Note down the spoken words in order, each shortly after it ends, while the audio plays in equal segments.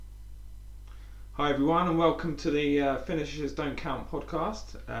Hi everyone and welcome to the Finishers Don't Count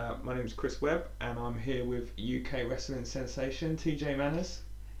podcast. My name is Chris Webb and I'm here with UK wrestling sensation TJ Manners.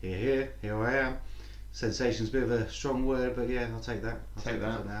 Here I am. Sensation's a bit of a strong word, but yeah, I'll take that. I'll take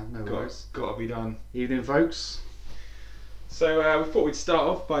that for now. No worries. Got to be done. Evening, folks. So we thought we'd start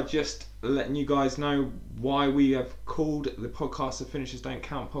off by just letting you guys know why we have called the podcast the Finishers Don't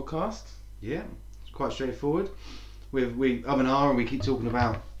Count podcast. Yeah, it's quite straightforward. We and and we keep talking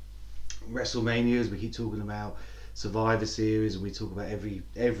about WrestleManias, we keep talking about Survivor Series, and we talk about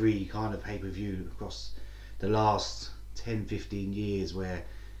every kind of pay-per-view across the last 10-15 years where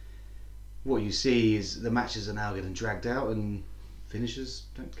what you see is the matches are now getting dragged out and finishers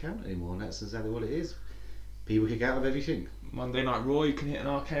don't count anymore, and that's exactly what it is. People kick out of everything. Monday Night Raw, you can hit an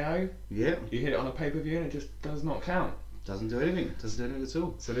RKO. Yeah. You hit it on a pay-per-view and it just does not count. Doesn't do anything. Doesn't do anything at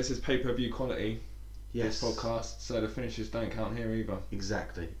all. So this is pay-per-view quality. Yes. This podcast, so the finishers don't count here either.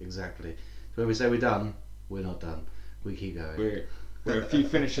 Exactly. So when we say we're done, we're not done. We keep going. We're a few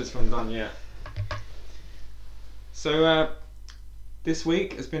finishers from done yet. So this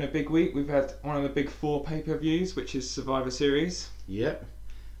week has been a big week. We've had one of the big four pay-per-views, which is Survivor Series. Yep.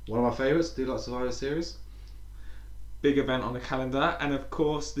 One of my favourites. Do you like Survivor Series? Big event on the calendar, and of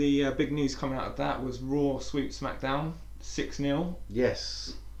course the big news coming out of that was Raw sweep SmackDown 6-0.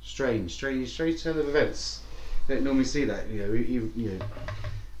 Yes. Strange turn of events. You don't normally see that. You know,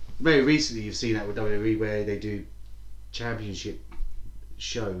 very recently you've seen that with WWE where they do championship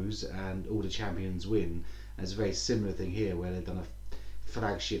shows and all the champions win. And it's a very similar thing here where they've done a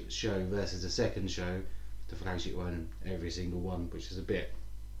flagship show versus a second show. The flagship won every single one, which is a bit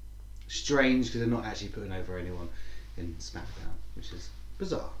strange because they're not actually putting over anyone in SmackDown, which is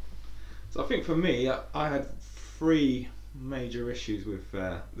bizarre. So I think for me, I had three major issues with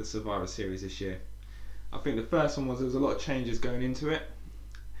the Survivor Series this year. I think the first one was there was a lot of changes going into it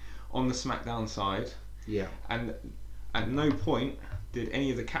on the SmackDown side. Yeah. And at no point did any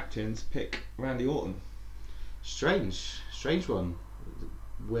of the captains pick Randy Orton. Strange one.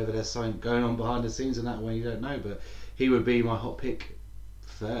 Whether there's something going on behind the scenes in that way, you don't know. But he would be my hot pick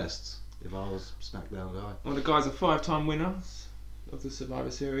first if I was SmackDown guy. Well, the guy's a 5-time winner of the Survivor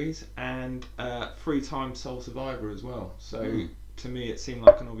Series and 3-time sole survivor as well. So to me, it seemed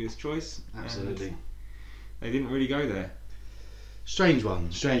like an obvious choice. Absolutely. They didn't really go there. Strange one.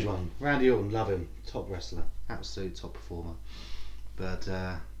 Randy Orton, love him, top wrestler, absolute top performer. But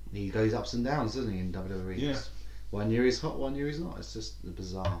he goes ups and downs, doesn't he, in WWE? Yeah. One year he's hot, one year he's not. It's just a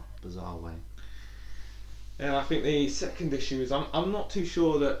bizarre way. Yeah, I think the second issue is I'm not too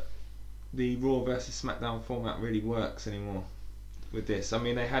sure that the Raw versus SmackDown format really works anymore with this. I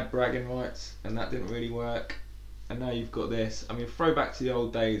mean, they had bragging rights and that didn't really work, and now you've got this. I mean, throw back to the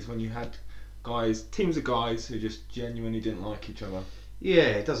old days when you had teams of guys who just genuinely didn't like each other. Yeah,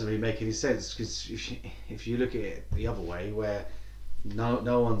 it doesn't really make any sense because if you look at it the other way, where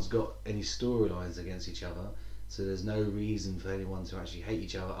no one's got any storylines against each other, so there's no reason for anyone to actually hate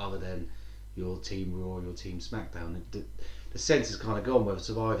each other other than your team Raw, your team SmackDown. The sense has kind of gone where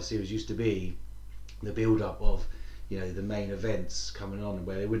Survivor Series used to be the build-up of, the main events coming on,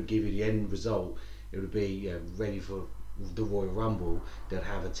 where they wouldn't give you the end result. It would be ready for the Royal Rumble. They'd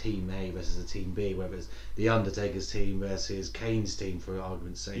have a team A versus a team B, whether it's the Undertaker's team versus Kane's team, for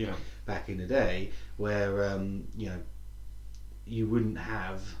argument's sake, back in the day, where you wouldn't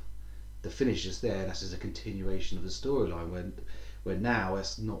have the finish just there. That's just a continuation of the storyline. When now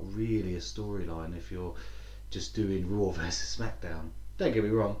it's not really a storyline if you're just doing Raw versus SmackDown. Don't get me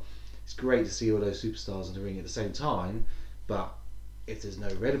wrong, it's great to see all those superstars in the ring at the same time, but if there's no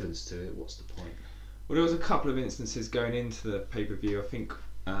relevance to it, what's the point? Well, there was a couple of instances going into the pay-per-view. I think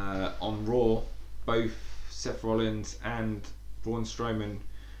on Raw, both Seth Rollins and Braun Strowman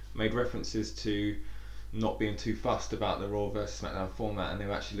made references to not being too fussed about the Raw versus SmackDown format, and they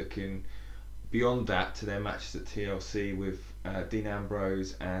were actually looking beyond that to their matches at TLC with Dean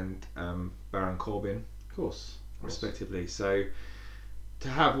Ambrose and Baron Corbin, of course, respectively. So to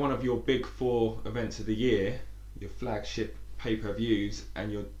have one of your big four events of the year, your flagship pay-per-views,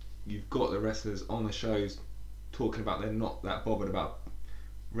 and you've got the wrestlers on the shows talking about they're not that bothered about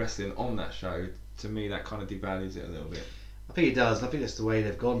wrestling on that show, to me that kind of devalues it a little bit. I think it does. I think that's the way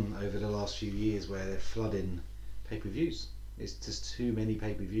they've gone over the last few years, where they're flooding pay-per-views. It's just too many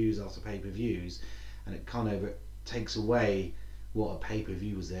pay-per-views after pay-per-views, and it kind of takes away what a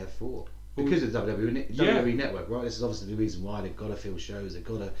pay-per-view was there for. Because of the WWE Network, right? This is obviously the reason why they've got to fill shows, they've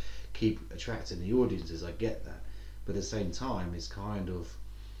got to keep attracting the audiences, I get that. But at the same time, it's kind of,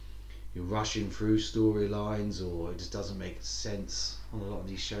 you're rushing through storylines, or it just doesn't make sense on a lot of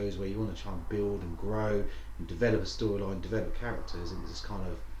these shows where you want to try and build and grow and develop a storyline, develop characters, and it just kind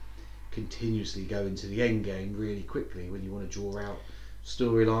of continuously go into the end game really quickly when you want to draw out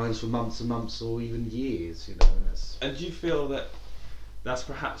storylines for months and months or even years. You know, And do you feel that that's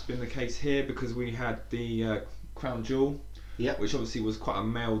perhaps been the case here because we had the Crown Jewel, which obviously was quite a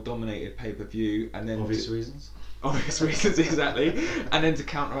male-dominated pay-per-view, and then obvious reasons, exactly, and then to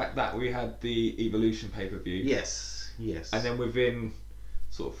counteract that we had the Evolution pay-per-view. Yes. And then within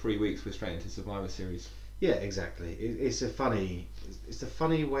sort of 3 weeks we're straight into Survivor Series. Yeah, exactly. It's a funny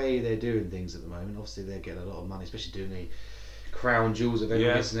way they're doing things at the moment. Obviously they're getting a lot of money, especially doing the Crown Jewels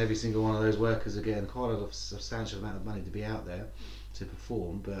events, and every single one of those workers are getting quite a substantial amount of money to be out there to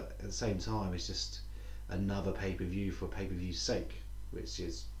perform, but at the same time it's just another pay-per-view for pay-per-view's sake, which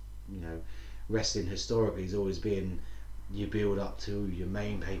is, you know, wrestling historically has always been you build up to your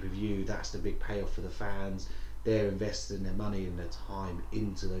main pay-per-view, that's the big payoff for the fans, they're investing their money and their time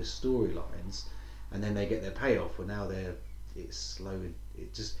into those storylines, and then they get their payoff. Well, now it's slow,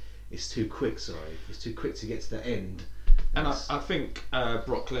 it's too quick, it's too quick to get to the end. And I think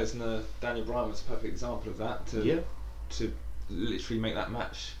Brock Lesnar, Daniel Bryan was a perfect example of that, to literally make that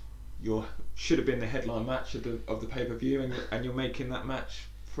match should have been the headline match of the pay-per-view, and you're making that match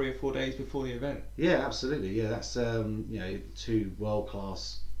 3 or 4 days before the event. Yeah, absolutely. Yeah, that's you know, two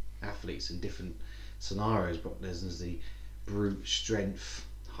world-class athletes in different scenarios. Brock Lesnar's the brute strength,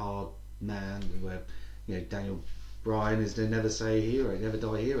 hard man, where, you know, Daniel Bryan is the never say hero, never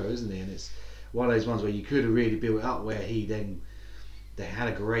die hero, isn't he? And it's one of those ones where you could have really built it up, where they had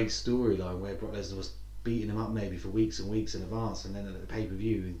a great storyline where Brock Lesnar was beating him up maybe for weeks and weeks in advance, and then at the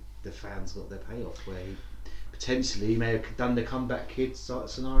pay-per-view the fans got their payoff where he potentially may have done the comeback kid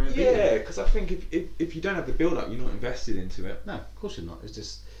scenario. Yeah, because I think if you don't have the build-up, you're not invested into it. No, of course you're not. It's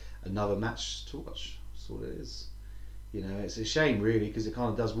just another match to watch. That's all it is. You know, it's a shame really, because it kind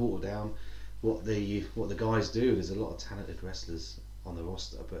of does water down what the guys do. There's a lot of talented wrestlers on the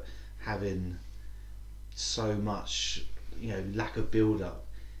roster, but having so much, you know, lack of build-up,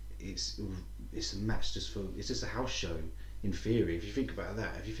 it's a match it's just a house show in theory. If you think about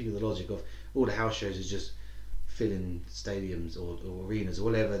that, if you think of the logic of all the house shows is just filling stadiums or arenas or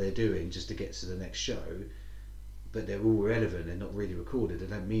whatever they're doing just to get to the next show, but they're all relevant, they're not really recorded, they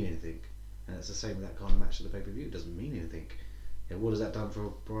don't mean anything. And it's the same with that kind of match at the pay-per-view. It doesn't mean anything. You know, what has that done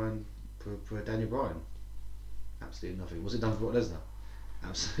for Daniel Bryan? Absolutely nothing. What's it done for Brock Lesnar?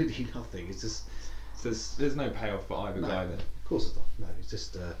 Absolutely nothing. It's just there's no payoff for either guy then. Of course it's not. No, it's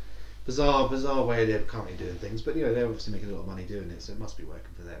just a bizarre way they're currently doing things. But, you know, they're obviously making a lot of money doing it, so it must be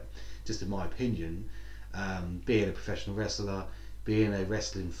working for them. Just in my opinion, being a professional wrestler, being a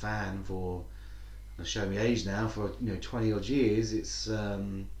wrestling fan for, I'll show me age now, for, you know, 20 odd years, it's a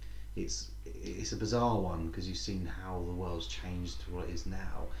bizarre one, because you've seen how the world's changed to what it is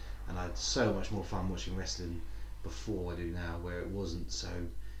now, and I had so much more fun watching wrestling before I do now, where it wasn't so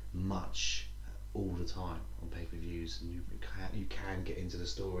much all the time on pay-per-views, and you can get into the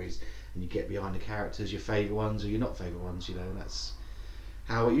stories and you get behind the characters, your favourite ones or your not favourite ones, you know, and that's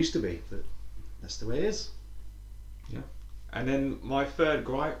how it used to be, but that's the way it is. Yeah. And then my final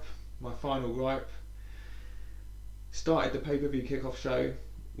gripe, started the pay-per-view kickoff show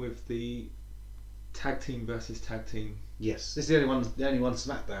with the tag team versus tag team. Yes, this is the only one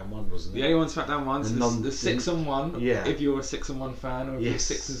SmackDown one, wasn't it? The only one SmackDown one, so the 6-on-1. Yeah. If you're a 6-on-1 fan, or if you're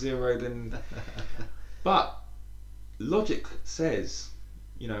 6-0, then. But logic says,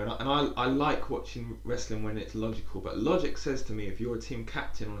 you know, and I like watching wrestling when it's logical. But logic says to me, if you're a team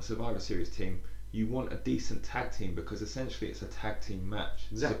captain on a Survivor Series team, you want a decent tag team, because essentially it's a tag team match.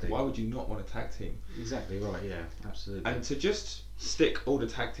 Exactly. So why would you not want a tag team? Exactly right. Yeah, absolutely. And to just stick all the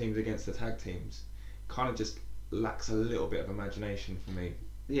tag teams against the tag teams, kind of just lacks a little bit of imagination for me.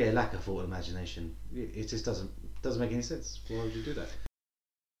 Yeah, lack of thought and imagination. It just doesn't make any sense. Why would you do that?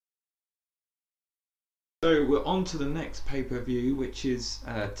 So we're on to the next pay-per-view, which is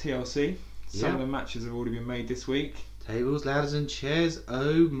TLC. Some of the matches have already been made this week. Tables, ladders and chairs,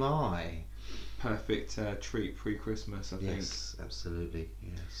 oh my. Perfect treat pre-Christmas, I think. Yes, absolutely,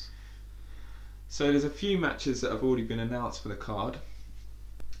 yes. So there's a few matches that have already been announced for the card.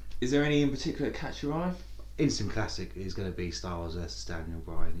 Is there any in particular that catch your eye? Instant classic is going to be Styles versus Daniel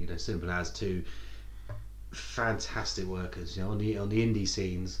Bryan. You know, simple as, two fantastic workers. You know, on the indie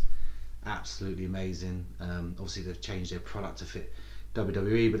scenes, absolutely amazing. Obviously, they've changed their product to fit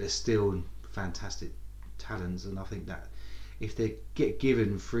WWE, but they're still fantastic talents. And I think that if they get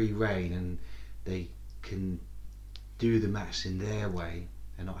given free reign and they can do the match in their way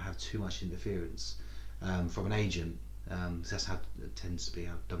and not have too much interference from an agent. That's how it tends to be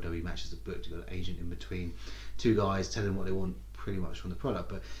how WWE matches are booked. You've got an agent in between, two guys telling them what they want pretty much from the product.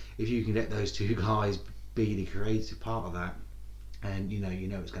 But if you can let those two guys be the creative part of that, and you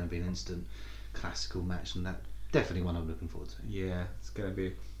know it's going to be an instant classical match, and that definitely one I'm looking forward to. Yeah, it's going to be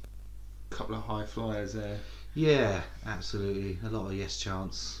a couple of high flyers there. Yeah, absolutely. A lot of yes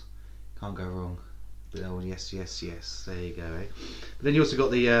chants. Can't go wrong. But oh, yes, yes, yes. There you go. Eh? But then you also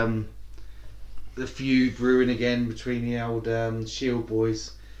got the feud brewing again between the old Shield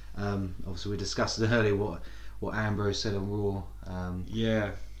boys. Obviously, we discussed earlier what Ambrose said on Raw.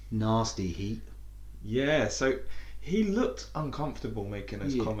 Yeah. Nasty heat. Yeah, so he looked uncomfortable making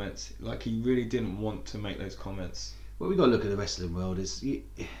those Yeah. comments. Like he really didn't want to make those comments. Well, we got to look at the wrestling world.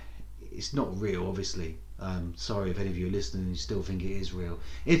 It's not real, obviously. Sorry if any of you are listening and you still think it is real.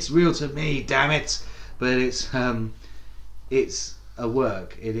 It's real to me, damn it! But it's a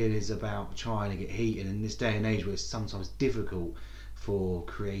work. It is about trying to get heat, and in this day and age where it's sometimes difficult for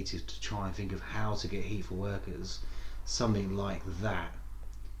creatives to try and think of how to get heat for workers, something like that,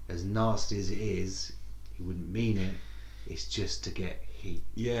 as nasty as it is, he wouldn't mean it. It's just to get heat.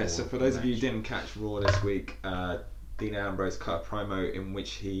 Yeah, so for those of you who didn't catch Raw this week, Dean Ambrose cut a promo in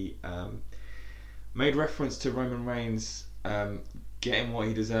which he made reference to Roman Reigns getting what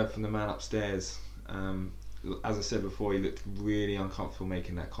he deserved from the man upstairs. As I said before, he looked really uncomfortable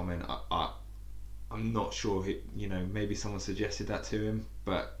making that comment. I'm not sure, maybe someone suggested that to him,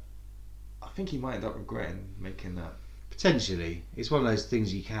 but I think he might end up regretting making that. Potentially. It's one of those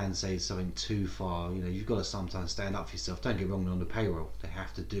things you can say something too far. You've got to sometimes stand up for yourself. Don't get wrong, on the payroll they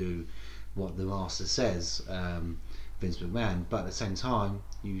have to do what the master says, Vince McMahon, but at the same time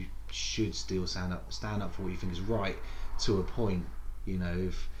you should still stand up for what you think is right to a point.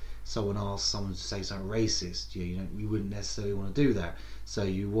 If someone asks someone to say something racist, you wouldn't necessarily want to do that, so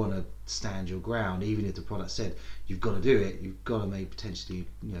you want to stand your ground. Even if the product said you've got to do it, you've got to make potentially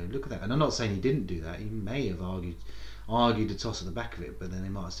look at that. And I'm not saying he didn't do that. He may have argued the toss at the back of it, but then they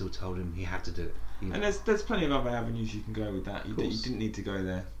might have still told him he had to do it. And there's plenty of other avenues you can go with that. You didn't need to go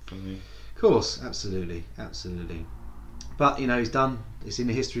there for me. Of course, absolutely. But he's done. It's in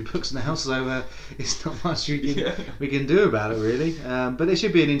the history books now, so it's not much we can do about it, really. But it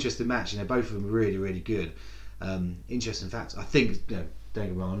should be an interesting match. Both of them are really, really good. Interesting facts. I think, don't get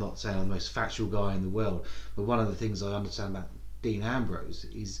me wrong, I'm not saying I'm the most factual guy in the world, but one of the things I understand about Dean Ambrose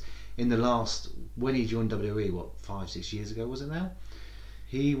is in the last, when he joined WWE, 5-6 years ago was it now?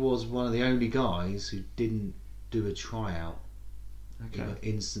 He was one of the only guys who didn't do a tryout. Okay. He got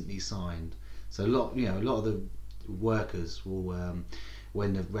instantly signed. So a lot of the workers will,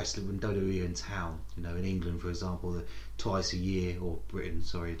 when WWE are in town, in England for example, twice a year, or Britain,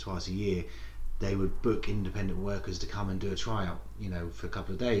 sorry, twice a year, they would book independent workers to come and do a tryout, for a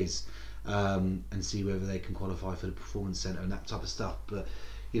couple of days, and see whether they can qualify for the performance centre and that type of stuff. But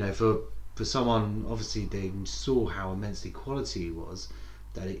for someone, obviously they saw how immensely quality he was,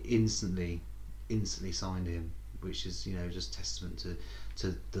 that it instantly signed him, which is just testament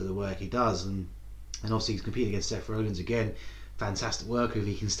to the work he does. And obviously he's competing against Seth Rollins again. Fantastic worker. If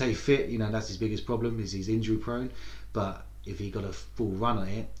he can stay fit, that's his biggest problem, is he's injury prone. But if he got a full run at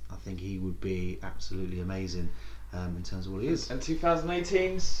it, I think he would be absolutely amazing in terms of what he is. And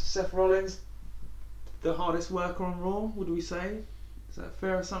 2018, Seth Rollins, the hardest worker on Raw, would we say? Is that a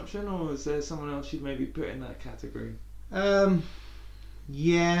fair assumption, or is there someone else you'd maybe put in that category?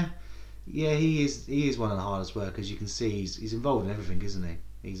 Yeah, he is one of the hardest workers. You can see he's involved in everything, isn't he?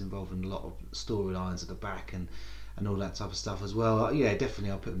 He's involved in a lot of storylines at the back and all that type of stuff as well. Yeah,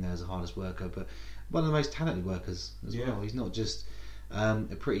 definitely I'll put him there as the hardest worker, but one of the most talented workers as well. He's not just a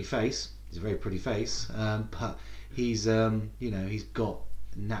pretty face. He's a very pretty face, but he's he's got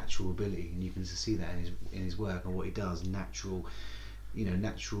natural ability, and you can see that in his work and what he does. Natural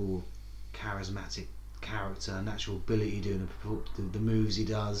charismatic character, natural ability doing the moves he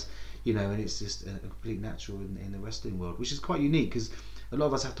does, and it's just a complete natural in the wrestling world, which is quite unique because a lot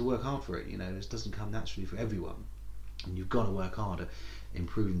of us have to work hard for it. It doesn't come naturally for everyone, and you've got to work hard at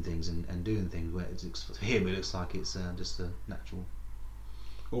improving things and doing things where for him it looks like it's just a natural.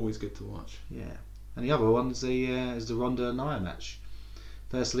 Always good to watch. Yeah. And the other one is the Ronda and Nia match.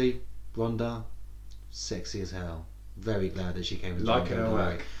 Firstly, Ronda, sexy as hell. Very glad that she came and joined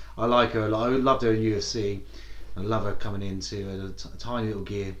WWE. I like her a lot. I loved her in UFC. I love her coming into a tiny little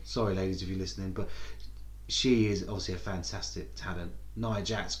gear. Sorry, ladies, if you're listening, but she is obviously a fantastic talent. Nia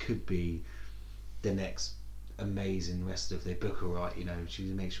Jax could be the next amazing wrestler if they book her right. She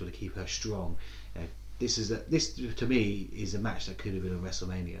makes sure to keep her strong. This to me is a match that could have been a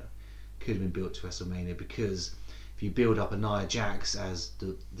WrestleMania. Could have been built to WrestleMania, because if you build up a Nia Jax as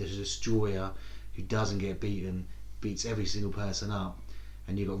the destroyer who doesn't get beaten, beats every single person up,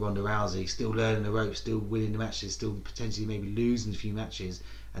 and you've got Ronda Rousey still learning the ropes, still winning the matches, still potentially maybe losing a few matches,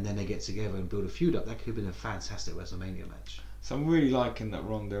 and then they get together and build a feud up, that could have been a fantastic WrestleMania match. So I'm really liking that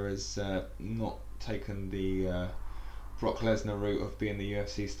Ronda has not taken the Brock Lesnar route of being the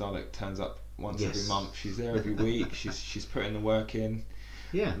UFC star that turns up once every month. She's there every week. she's putting the work in.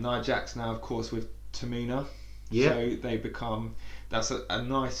 Yeah. Nia Jax now, of course, with Tamina. Yeah. So they become. That's a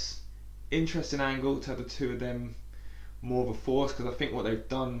nice, interesting angle to have the two of them more of a force, because I think what they've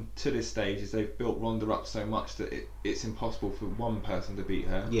done to this stage is they've built Ronda up so much that it's impossible for one person to beat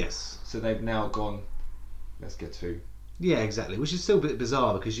her. Yes. So they've now gone, let's get two. Yeah, exactly. Which is still a bit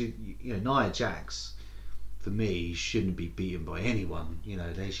bizarre because you know, Nia Jax, for me, shouldn't be beaten by anyone. You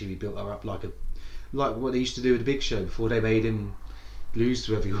know, they should be built up like what they used to do with the Big Show before they made him lose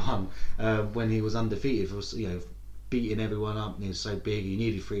to everyone when he was undefeated for, you know, beating everyone up. And he was so big, you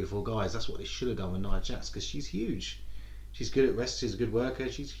needed 3 or 4 guys. That's what they should have done with Nia Jax, because she's huge. She's good at wrestling. She's a good worker.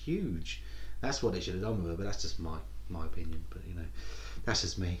 She's huge. That's what they should have done with her. But that's just my opinion. But you know, that's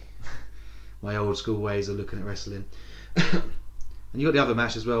just me. My old school ways of looking at wrestling. And you got the other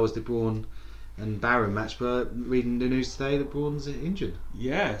match as well, was the Braun and Baron match. But reading the news today that Braun's injured.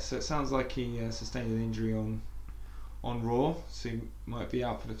 Yeah, so it sounds like he sustained an injury on Raw, so he might be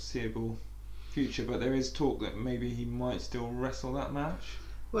out for the foreseeable future. But there is talk that maybe he might still wrestle that match.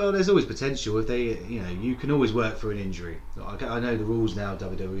 Well, there's always potential. If they, you know, you can always work through an injury. I know the rules now,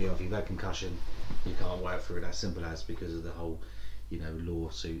 WWE, if you've had concussion, you can't work through it. As simple as, because of the whole, you know,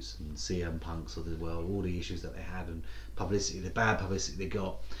 lawsuits and CM Punks of the world, all the issues that they had and publicity, the bad publicity they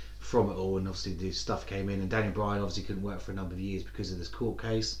got from it all, and obviously the stuff came in, and Daniel Bryan obviously couldn't work for a number of years because of this court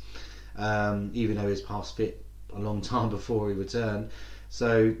case, even though he was past fit a long time before he returned.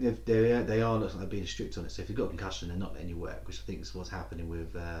 So if they are looking like being strict on it. So if you've got a concussion, they're not letting you work, which I think is what's happening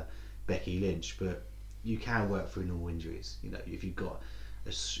with Becky Lynch. But you can work through normal injuries. You know, if you've got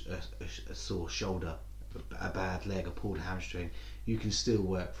a sore shoulder, a bad leg, a pulled hamstring, you can still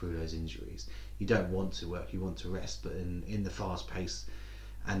work through those injuries. You don't want to work, you want to rest. But in the fast pace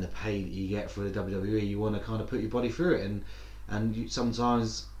and the pay that you get for the WWE, you want to kind of put your body through it. And you,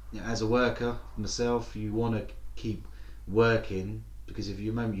 sometimes, you know, as a worker myself, you want to keep working, because if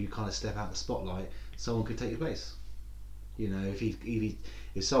you remember, you kind of step out the spotlight, someone could take your place. You know,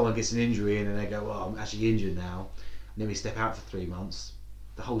 if someone gets an injury in and they go, well, I'm actually injured now, and then we step out for 3 months,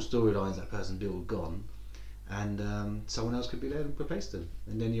 the whole storylines that person built are gone, and someone else could be there and replace them,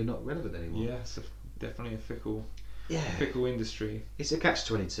 and then you're not relevant anymore. Yeah, it's definitely a fickle industry. It's a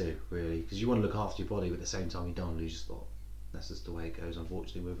catch-22, really, because you want to look after your body, but at the same time you don't want to lose your spot. That's just the way it goes,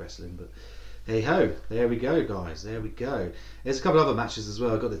 unfortunately, with wrestling. But hey ho, there we go, guys. There we go. There's a couple of other matches as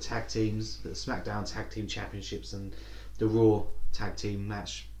well. I've got the tag teams, the SmackDown Tag Team Championships, and the Raw Tag Team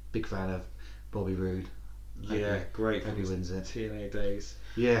match. Big fan of Bobby Roode. Yeah, great. Hope he wins it. TNA days.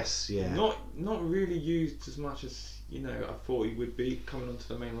 Yes, yeah. Not really used as much as, you know, I thought he would be coming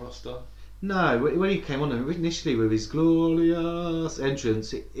onto the main roster. No, when he came on initially with his glorious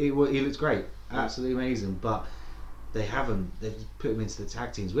entrance, he looked great, absolutely amazing. But they've put him into the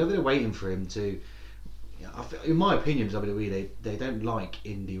tag teams. Whether they're waiting for him to, you know, in my opinion, WWE, they don't like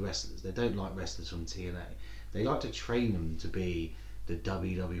indie wrestlers. They don't like wrestlers from TNA. They like to train them to be the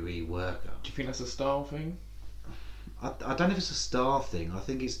WWE worker. Do you think that's a style thing? I don't know if it's a star thing. I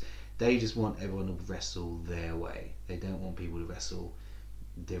think they just want everyone to wrestle their way. They don't want people to wrestle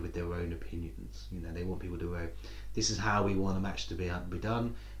with their own opinions. You know, they want people to go, this is how we want a match to be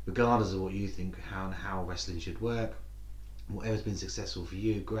done, regardless of what you think how wrestling should work. Whatever's been successful for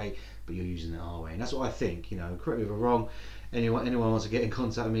you, great, but you're using it our way. And that's what I think. You know, correct me if I'm wrong. Anyone wants to get in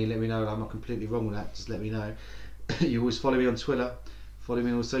contact with me, let me know. I'm not completely wrong with that. Just let me know. You always follow me on Twitter. Follow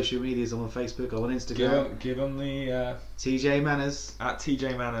me on all social medias. I'm on Facebook. I'm on Instagram. Give them the TJ Manners. At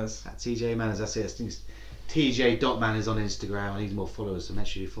TJ Manners. At TJ Manners. That's it. I think it's TJ.Manners on Instagram. I need more followers, so make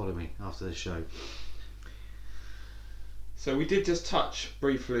sure you follow me after the show. So we did just touch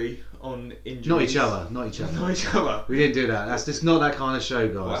briefly on injuries. Not each other. We didn't do that. That's just not that kind of show,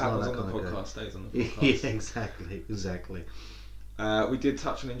 guys. What happens not that on the kind podcast of stays on the podcast. Yeah, exactly. We did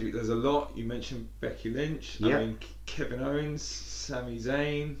touch on injury. There's a lot. You mentioned Becky Lynch. Yep. I mean, Kevin Owens, Sami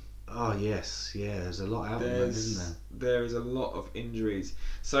Zayn. Oh yes, yeah. There's a lot out there, isn't there? There is a lot of injuries.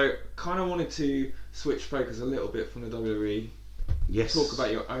 So, kind of wanted to switch focus a little bit from the WWE. Yes. Talk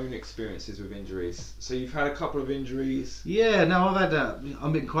about your own experiences with injuries. So you've had a couple of injuries. Yeah, no, I've had.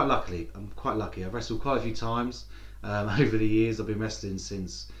 I'm quite lucky. I've wrestled quite a few times over the years. I've been wrestling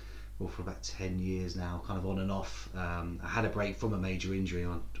since, for about 10 years now, kind of on and off. I had a break from a major injury.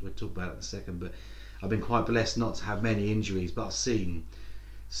 We'll talk about it in a second. But I've been quite blessed not to have many injuries. But I've seen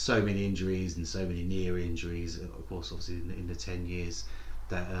so many injuries and so many near injuries. Of course, obviously in the 10 years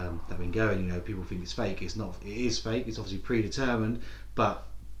that have been going, you know, people think it's fake. It's not. It is fake. It's obviously predetermined, but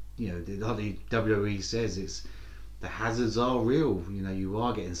you know, the WWE says it's the hazards are real. You know, you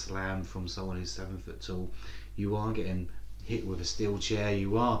are getting slammed from someone who's 7 foot tall. You are getting hit with a steel chair.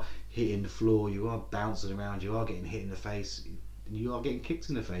 You are hitting the floor. You are bouncing around. You are getting hit in the face. You are getting kicked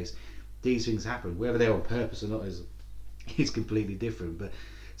in the face. These things happen. Whether they're on purpose or not is completely different. But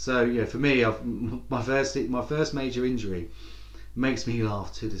so yeah, for me, my first major injury makes me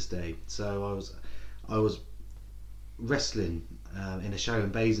laugh to this day. So I was wrestling in a show in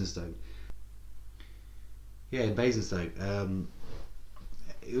Basingstoke. Yeah, in Basingstoke.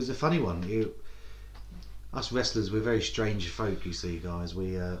 It was a funny one. Us wrestlers, we're very strange folk, you see, guys.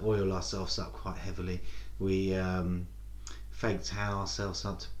 We oil ourselves up quite heavily. We fake tan ourselves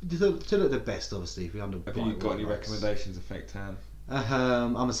up to look the best, obviously. If we're under Have you got any recommendations of fake tan?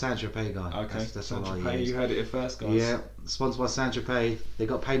 I'm a Saint-Tropez guy. Okay, that's all I Saint-Tropez, use. you heard it here first, guys. Yeah, sponsored by Saint-Tropez. They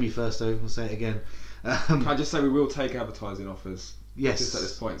got to pay me first, though. I'll say it again. Can I just say we will take advertising offers? Yes. Just at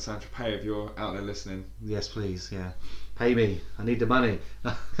this point, Saint-Tropez, if you're out there listening. Yes, please. Yeah, pay me. I need the money.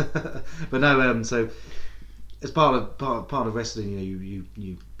 But no. So as part of wrestling,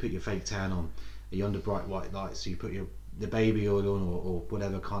 you put your fake tan on. You're under bright white lights. So you put the baby oil on, or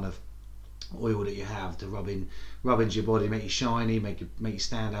whatever kind of oil that you have to rub into your body, make you shiny, make you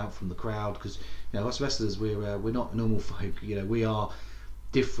stand out from the crowd. Because us wrestlers, we're not normal folk. We are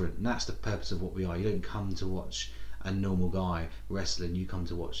different, and that's the purpose of what we are. You don't come to watch a normal guy wrestling. You come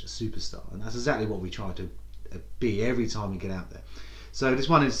to watch a superstar, and that's exactly what we try to be every time we get out there. So this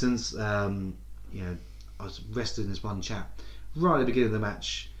one instance, I was wrestling this one chap right at the beginning of the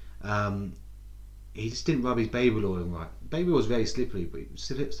match. He just didn't rub his baby oil in right. Baby oil was very slippery, but I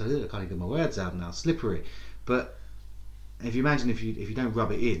can't even get my words out now. Slippery, but if you imagine if you don't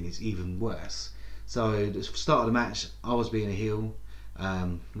rub it in, it's even worse. So at the start of the match, I was being a heel.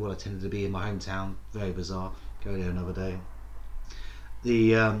 What I tended to be in my hometown, very bizarre. Go there another day.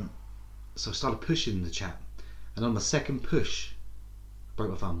 So I started pushing the chap, and on my second push, I broke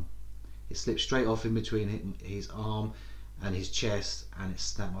my thumb. It slipped straight off in between his arm and his chest, and it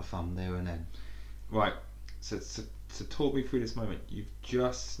snapped my thumb there and then. Right. So talk me through this moment. You've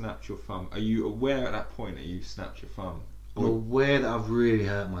just snapped your thumb. Are you aware at that point that you've snapped your thumb? I'm aware that I've really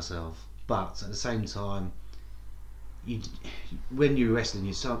hurt myself, but at the same time, when you're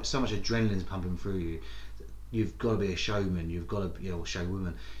wrestling, so much adrenaline's pumping through you. You've got to be a showman. You've got to,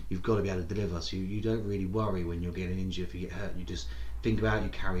 showwoman. You've got to be able to deliver. So you don't really worry when you're getting injured. If you get hurt, you just think about it. You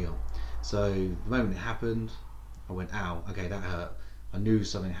carry on. So the moment it happened, I went, "Ow! Okay, that hurt." I knew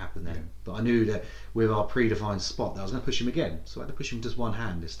something happened then, but I knew that with our predefined spot, that I was going to push him again. So I had to push him with just one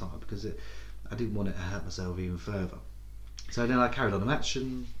hand this time because I didn't want it to hurt myself even further. So then I carried on the match.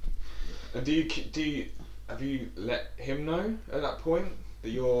 And have you let him know at that point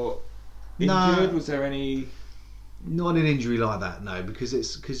that you're injured? No, was there any? Not an injury like that, no, because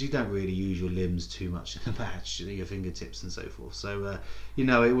you don't really use your limbs too much in a match, your fingertips and so forth. So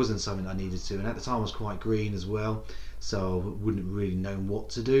it wasn't something I needed to. And at the time I was quite green as well, so I wouldn't really know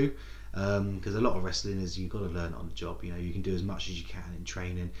what to do. Because a lot of wrestling is you've got to learn on the job. You can do as much as you can in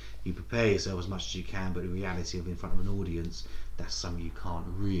training. You prepare yourself as much as you can, but the reality of in front of an audience, that's something you can't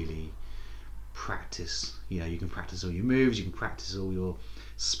really practice. You can practice all your moves, you can practice all your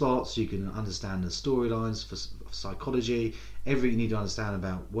spots, you can understand the storylines for psychology, everything you need to understand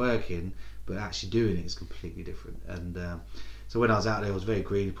about working, but actually doing it is completely different. And so when I was out there, I was very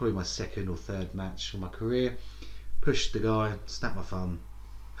green. Probably my second or third match of my career. Pushed the guy, snapped my thumb,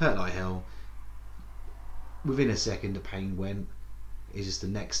 hurt like hell. Within a second, the pain went. It's just the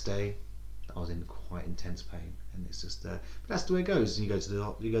next day, I was in quite intense pain, and it's just but that's the way it goes. And you go to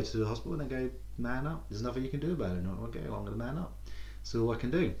the hospital, and they go, "Man up. There's nothing you can do about it." No, okay, well, I'm going to man up. That's all I can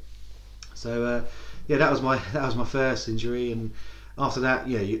do. So that was my first injury, and after that,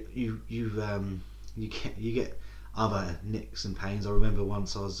 you get other nicks and pains. I remember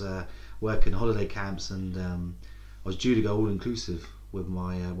once I was working holiday camps, and I was due to go all inclusive with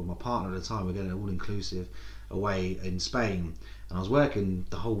my partner at the time. We're going all inclusive away in Spain, and I was working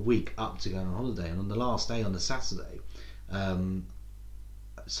the whole week up to going on holiday. And on the last day, on the Saturday,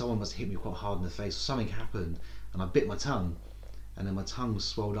 someone must have hit me quite hard in the face. Something happened, and I bit my tongue. And then my tongue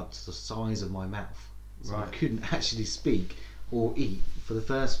swelled up to the size of my mouth, so right. I couldn't actually speak or eat for the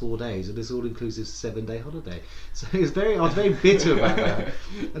first 4 days of this all-inclusive 7-day holiday. So I was very bitter about that.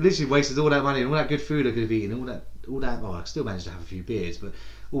 I literally wasted all that money and all that good food I could have eaten, all that. Oh, I still managed to have a few beers, but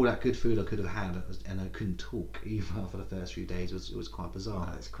all that good food I could have had, and I couldn't talk even for the first few days. It was quite bizarre.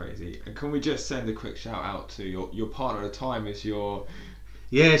 That's crazy. And can we just send a quick shout out to your partner at the time? Is your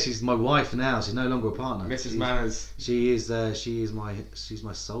Yeah, she's my wife now. She's no longer a partner. Mrs. Manners. She's my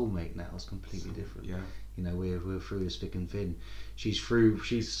soulmate now. It's completely different. Yeah. You know, we're through this thick and thin. She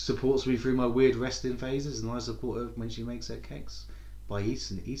supports me through my weird resting phases, and I support her when she makes her cakes by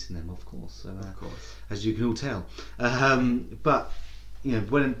eating them, of course. So, of course, as you can all tell. But you know,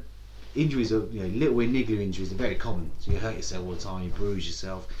 when injuries are, little niggly injuries are very common. So you hurt yourself all the time, you bruise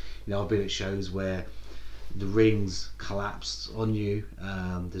yourself. You know, I've been at shows where the rings collapsed on you.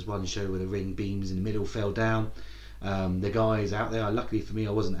 There's one show where the ring beams in the middle fell down. The guys out there, luckily for me,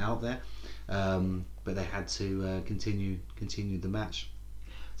 I wasn't out there, but they had to continue the match.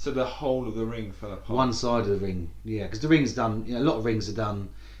 So the whole of the ring fell apart? One side of the ring, yeah, because the ring's done, a lot of rings are done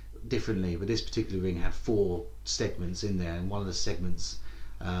differently, but this particular ring had 4 segments in there, and one of the segments,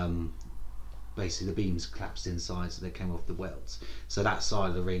 basically the beams collapsed inside, so they came off the welds. So that side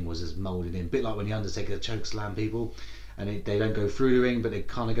of the ring was just moulded in, a bit like when the Undertaker choke slam people, and they don't go through the ring, but they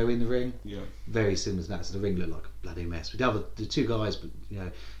kind of go in the ring. Yeah. Very similar to that. So the ring looked like a bloody mess. But the 2 guys, but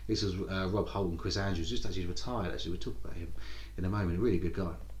this was Rob Holt and Chris Andrews, just actually retired. Actually, we'll talk about him in a moment. A really good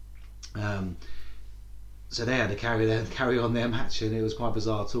guy. So they had to carry on their match, and it was quite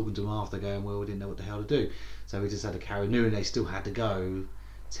bizarre talking to them after, going, well, we didn't know what the hell to do. So we just had to carry on, and they still had to go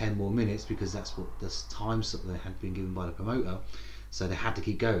 10 more minutes because that's what the time slot they had been given by the promoter. So they had to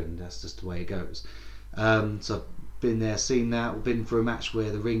keep going. That's just the way it goes. So I've been there, seen that. We've been for a match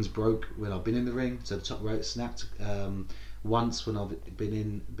where the rings broke when I've been in the ring. So the top rope snapped once when I've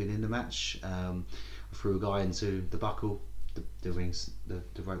been in the match. I threw a guy into the buckle. The rings, the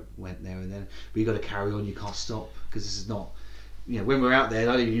rope went there and then. But you got to carry on. You can't stop because this is not. When we're out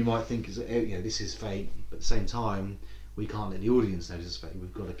there, you might think this is fake, but at the same time, we can't let the audience know this is fake.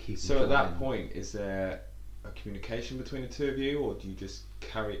 We've got to keep. So at that point, is there a communication between the 2 of you, or do you just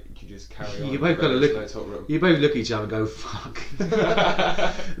carry on? You both got to look. You both look at each other and go, "Fuck."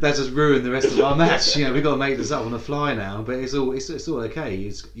 That's just ruined the rest of our match. We've got to make this up on the fly now. But it's all okay.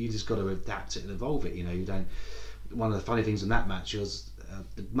 You just got to adapt it and evolve it. You don't. One of the funny things in that match was a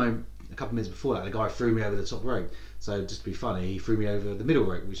couple of minutes before that, the guy threw me over the top rope. So just to be funny, he threw me over the middle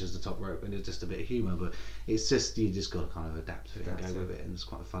rope, which is the top rope, and it's just a bit of humour. But it's just you just got to kind of adapt to it and go with it, and it's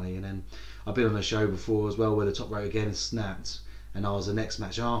quite funny. And then I've been on a show before as well where the top rope again snapped, and I was the next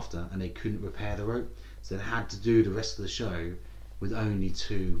match after, and they couldn't repair the rope, so they had to do the rest of the show with only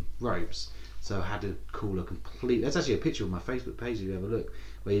 2 ropes. So I had to call a complete. There's actually a picture on my Facebook page if you have a look,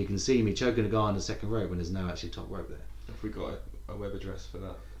 where you can see me choking a guy on the second rope when there's no actually top rope there. Have we got a web address for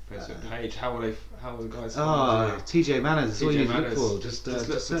that Facebook page? How will the guys? TJ Manners. That's all you need to look for. Just look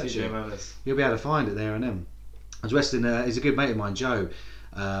for TJ Manners. You'll be able to find it there and then. I was wrestling. He's a good mate of mine, Joe,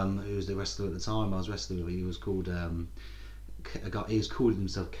 who was the wrestler at the time I was wrestling with. He was called. He was calling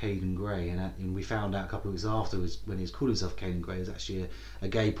himself Caden Gray, and we found out a couple of weeks afterwards when he was calling himself Caden Gray, he was actually a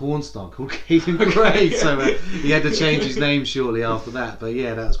gay porn star called Caden Gray. So he had to change his name shortly after that. But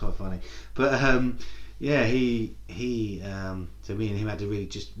yeah, that was quite funny. But so me and him had to really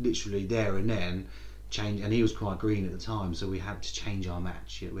just literally there and then change, and he was quite green at the time, so we had to change our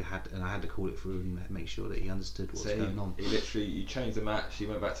match. I had to call it through and make sure that he understood what's going on. You changed the match. He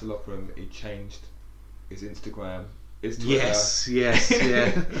went back to the locker room. He changed his Instagram. Yes, yeah.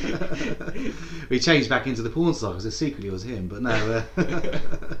 We changed back into the porn star because it secretly was him, but no.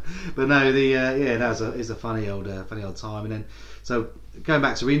 That was a funny old time. And then, so going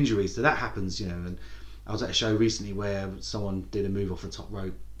back to injuries, so that happens, and I was at a show recently where someone did a move off the top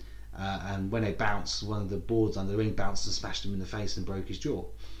rope, and when they bounced, one of the boards under the ring bounced and smashed him in the face and broke his jaw.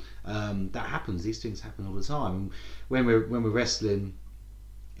 That happens. These things happen all the time. And when we're wrestling,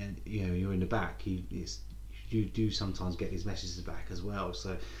 and you're in the back, you do sometimes get these messages back as well.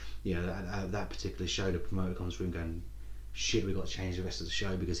 So, that particular show, the promoter comes through and going, shit, we've got to change the rest of the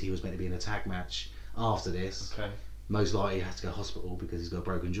show because he was meant to be in a tag match after this. Okay. Most likely he has to go to hospital because he's got a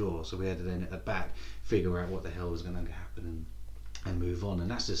broken jaw. So we had to then at the back figure out what the hell was going to happen and move on. And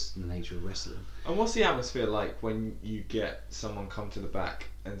that's just the nature of wrestling. And what's the atmosphere like when you get someone come to the back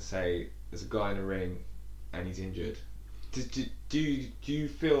and say, there's a guy in the ring and he's injured? Do you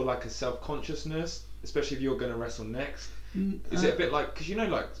feel like a self-consciousness, especially if you're going to wrestle next? Is it a bit like, because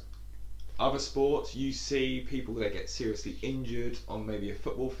like other sports, you see people that get seriously injured on maybe a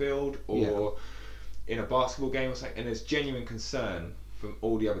football field or in a basketball game or something, and there's genuine concern from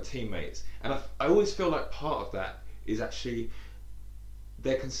all the other teammates. And I always feel like part of that is actually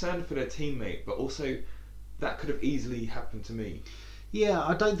they're concerned for their teammate, but also that could have easily happened to me. Yeah,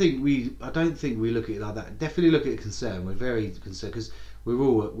 I don't think we look at it like that. Definitely look at it concerned. We're very concerned because we're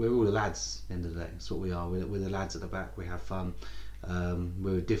all the lads. At the end of the day, that's what we are. We're the lads at the back. We have fun.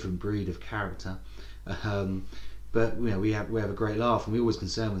 We're a different breed of character. But we have a great laugh, and we're always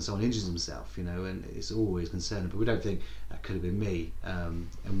concerned when someone injures himself, and it's always concerning. But we don't think that could have been me, and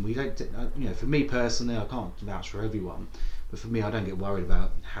we don't. For me personally, I can't vouch for everyone, but for me, I don't get worried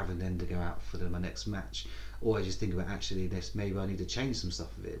about having them to go out for my next match, or I just think about actually maybe I need to change some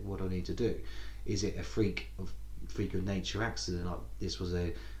stuff of it. What do I need to do? Is it a freak of nature accident? Like this was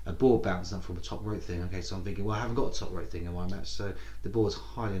a board bouncing up from a top rope thing. Okay, so I'm thinking, well, I haven't got a top rope thing in my match, so the board's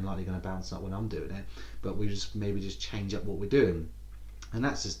highly unlikely going to bounce up when I'm doing it. But we maybe just change up what we're doing, and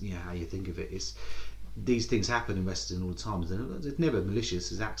that's just how you think of it. It's these things happen in wrestling all the time. It's never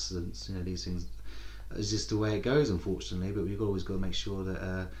malicious. It's accidents. These things. It's just the way it goes, unfortunately. But we've always got to make sure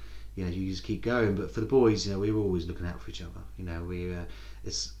that you just keep going. But for the boys, we were always looking out for each other.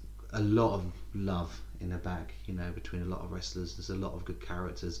 It's a lot of love in the back, between a lot of wrestlers. There's a lot of good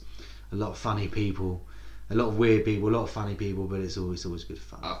characters, a lot of funny people, a lot of weird people, a lot of funny people, but it's always good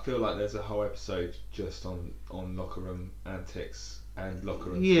fun. I feel like there's a whole episode just on locker room antics and locker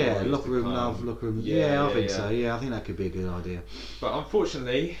room locker room love, locker room. I think so. Yeah, I think that could be a good idea. But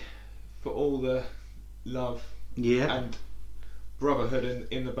unfortunately, for all the love and brotherhood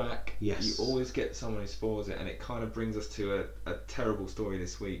in the back, yes, you always get someone who spoils it, and it kind of brings us to a terrible story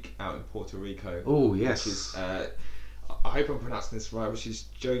this week out in Puerto Rico. Oh yes, which is I hope I'm pronouncing this right, which is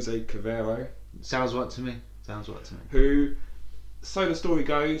Jose Cavero. Sounds right to me. Who, so the story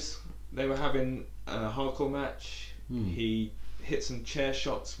goes, they were having a hardcore match. He hit some chair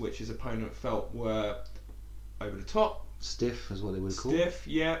shots which his opponent felt were over the top. Stiff is what they would call. Stiff,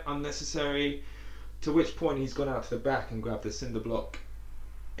 yeah, unnecessary. To which point he's gone out to the back and grabbed the cinder block.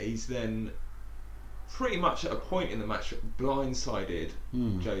 He's then pretty much at a point in the match blindsided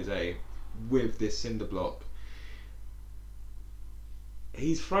Jose with this cinder block.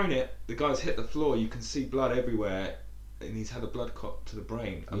 He's thrown it, the guy's hit the floor, you can see blood everywhere, and he's had a blood clot to the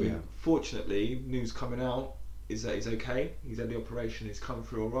brain. I mean, fortunately, news coming out is that he's okay. He's had the operation, he's come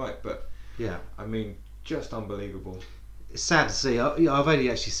through alright, but I mean, just unbelievable. It's sad to see. I've only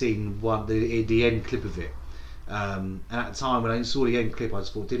actually seen the end clip of it, and at the time when I saw the end clip, I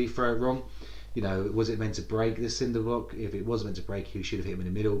just thought, did he throw it wrong? Was it meant to break this cinder block? If it was meant to break, he should have hit him in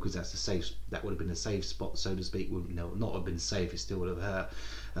the middle, because that's that would have been a safe spot, so to speak. Not have been safe, it still would have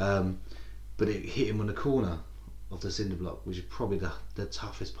hurt, but it hit him on the corner of the cinder block, which is probably the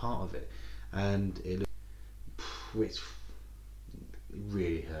toughest part of it, and it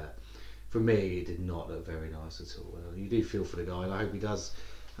really hurt. For me, it did not look very nice at all. You do feel for the guy, and I hope he does.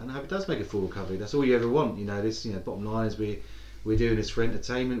 And I hope he does make a full recovery. That's all you ever want. Bottom line is we're doing this for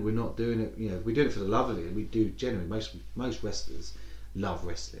entertainment. We're not doing it. We're doing it for the love of it. We do generally. Most wrestlers love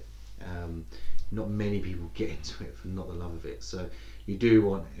wrestling. Not many people get into it for not the love of it. So you do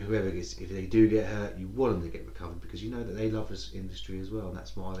want whoever gets, if they do get hurt, you want them to get recovered, because you know that they love this industry as well, and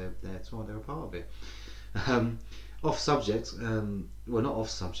that's why they're a part of it. Off subject, well, not off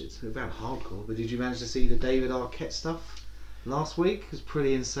subject, about hardcore, but did you manage to see the David Arquette stuff last week? It was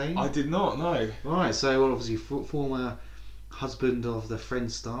pretty insane. I did not, no. Right, so obviously former husband of the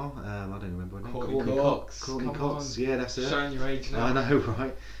Friend star, I don't remember her name. Courtney Cox. Courtney Cox, yeah, that's it. Showing your age now. I know,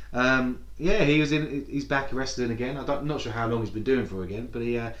 right? He's back wrestling again. I'm not sure how long he's been doing for again, but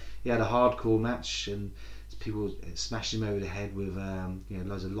he had a hardcore match, and people smashed him over the head with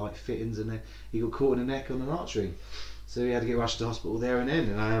loads of light fittings, and then he got caught in the neck on an archery, so he had to get rushed to hospital there and then.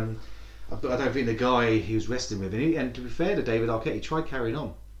 And I don't think the guy he was wrestling with, and to be fair to David Arquette, he tried carrying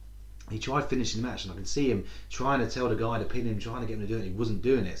on. He tried finishing the match, and I can see him trying to tell the guy to pin him, trying to get him to do it. He wasn't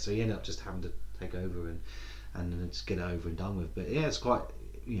doing it, so he ended up just having to take over and just get it over and done with. But yeah, it's quite,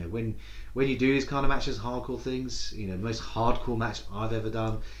 when you do these kind of matches, hardcore things, the most hardcore match I've ever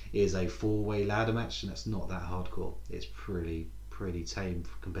done is a 4-way ladder match, and that's not that hardcore. It's pretty tame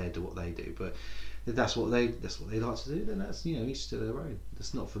compared to what they do. But if that's what they like to do, then that's each to their own.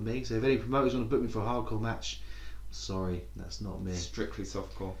 That's not for me. So if any promoters want to book me for a hardcore match, sorry, that's not me. Strictly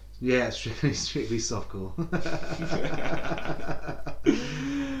softcore. Yeah, strictly softcore.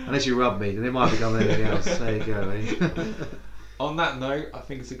 Unless you rub me, then it might become anything else. There you go, eh? On that note, I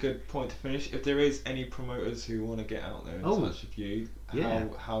think it's a good point to finish. If there is any promoters who want to get out there in touch with you,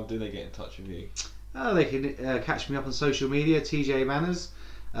 how do they get in touch with you? They can catch me up on social media, TJ Manners.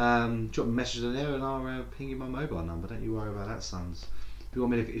 Drop a message in there, and I'll ping you my mobile number. Don't you worry about that, sons.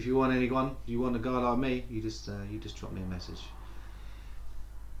 If you want anyone, you want a guy like me, you just drop me a message.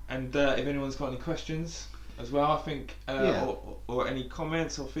 And if anyone's got any questions as well, I think, or any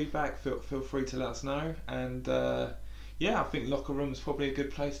comments or feedback, feel free to let us know. And I think Locker Room's probably a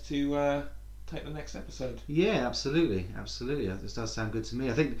good place to take the next episode. Yeah, absolutely. This does sound good to me.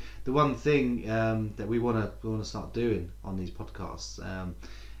 I think the one thing that we want to start doing on these podcasts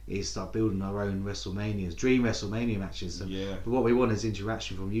is start building our own WrestleManias, dream WrestleMania matches. Yeah. But what we want is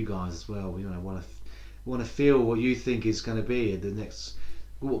interaction from you guys as well. We want to feel what you think is going to be the next.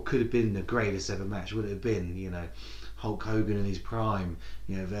 What could have been the greatest ever match? Would it have been, Hulk Hogan in his prime,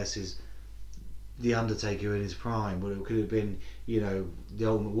 versus The Undertaker in his prime? Well, it could have been, the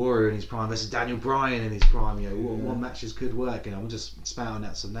Ultimate Warrior in his prime versus Daniel Bryan in his prime. What matches could work? I'm just spouting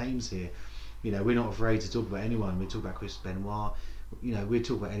out some names here. We're not afraid to talk about anyone. We talk about Chris Benoit. We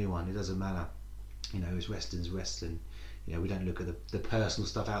talk about anyone. It doesn't matter. It's wrestling's wrestling. We don't look at the personal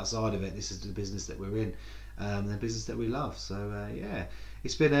stuff outside of it. This is the business that we're in, the business that we love. So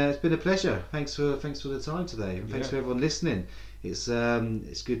it's been a pleasure. Thanks for the time today, and thanks for everyone listening. It's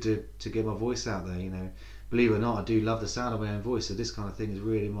good to get my voice out there. Believe it or not, I do love the sound of my own voice. So this kind of thing is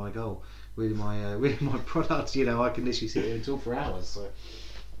really my goal, really my product. I can literally sit here and talk for hours. So,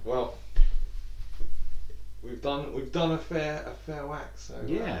 well, we've done a fair whack. So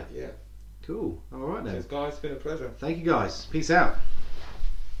yeah. Yeah. Cool. All right then. Cheers, guys. It's been a pleasure. Thank you guys. Peace out.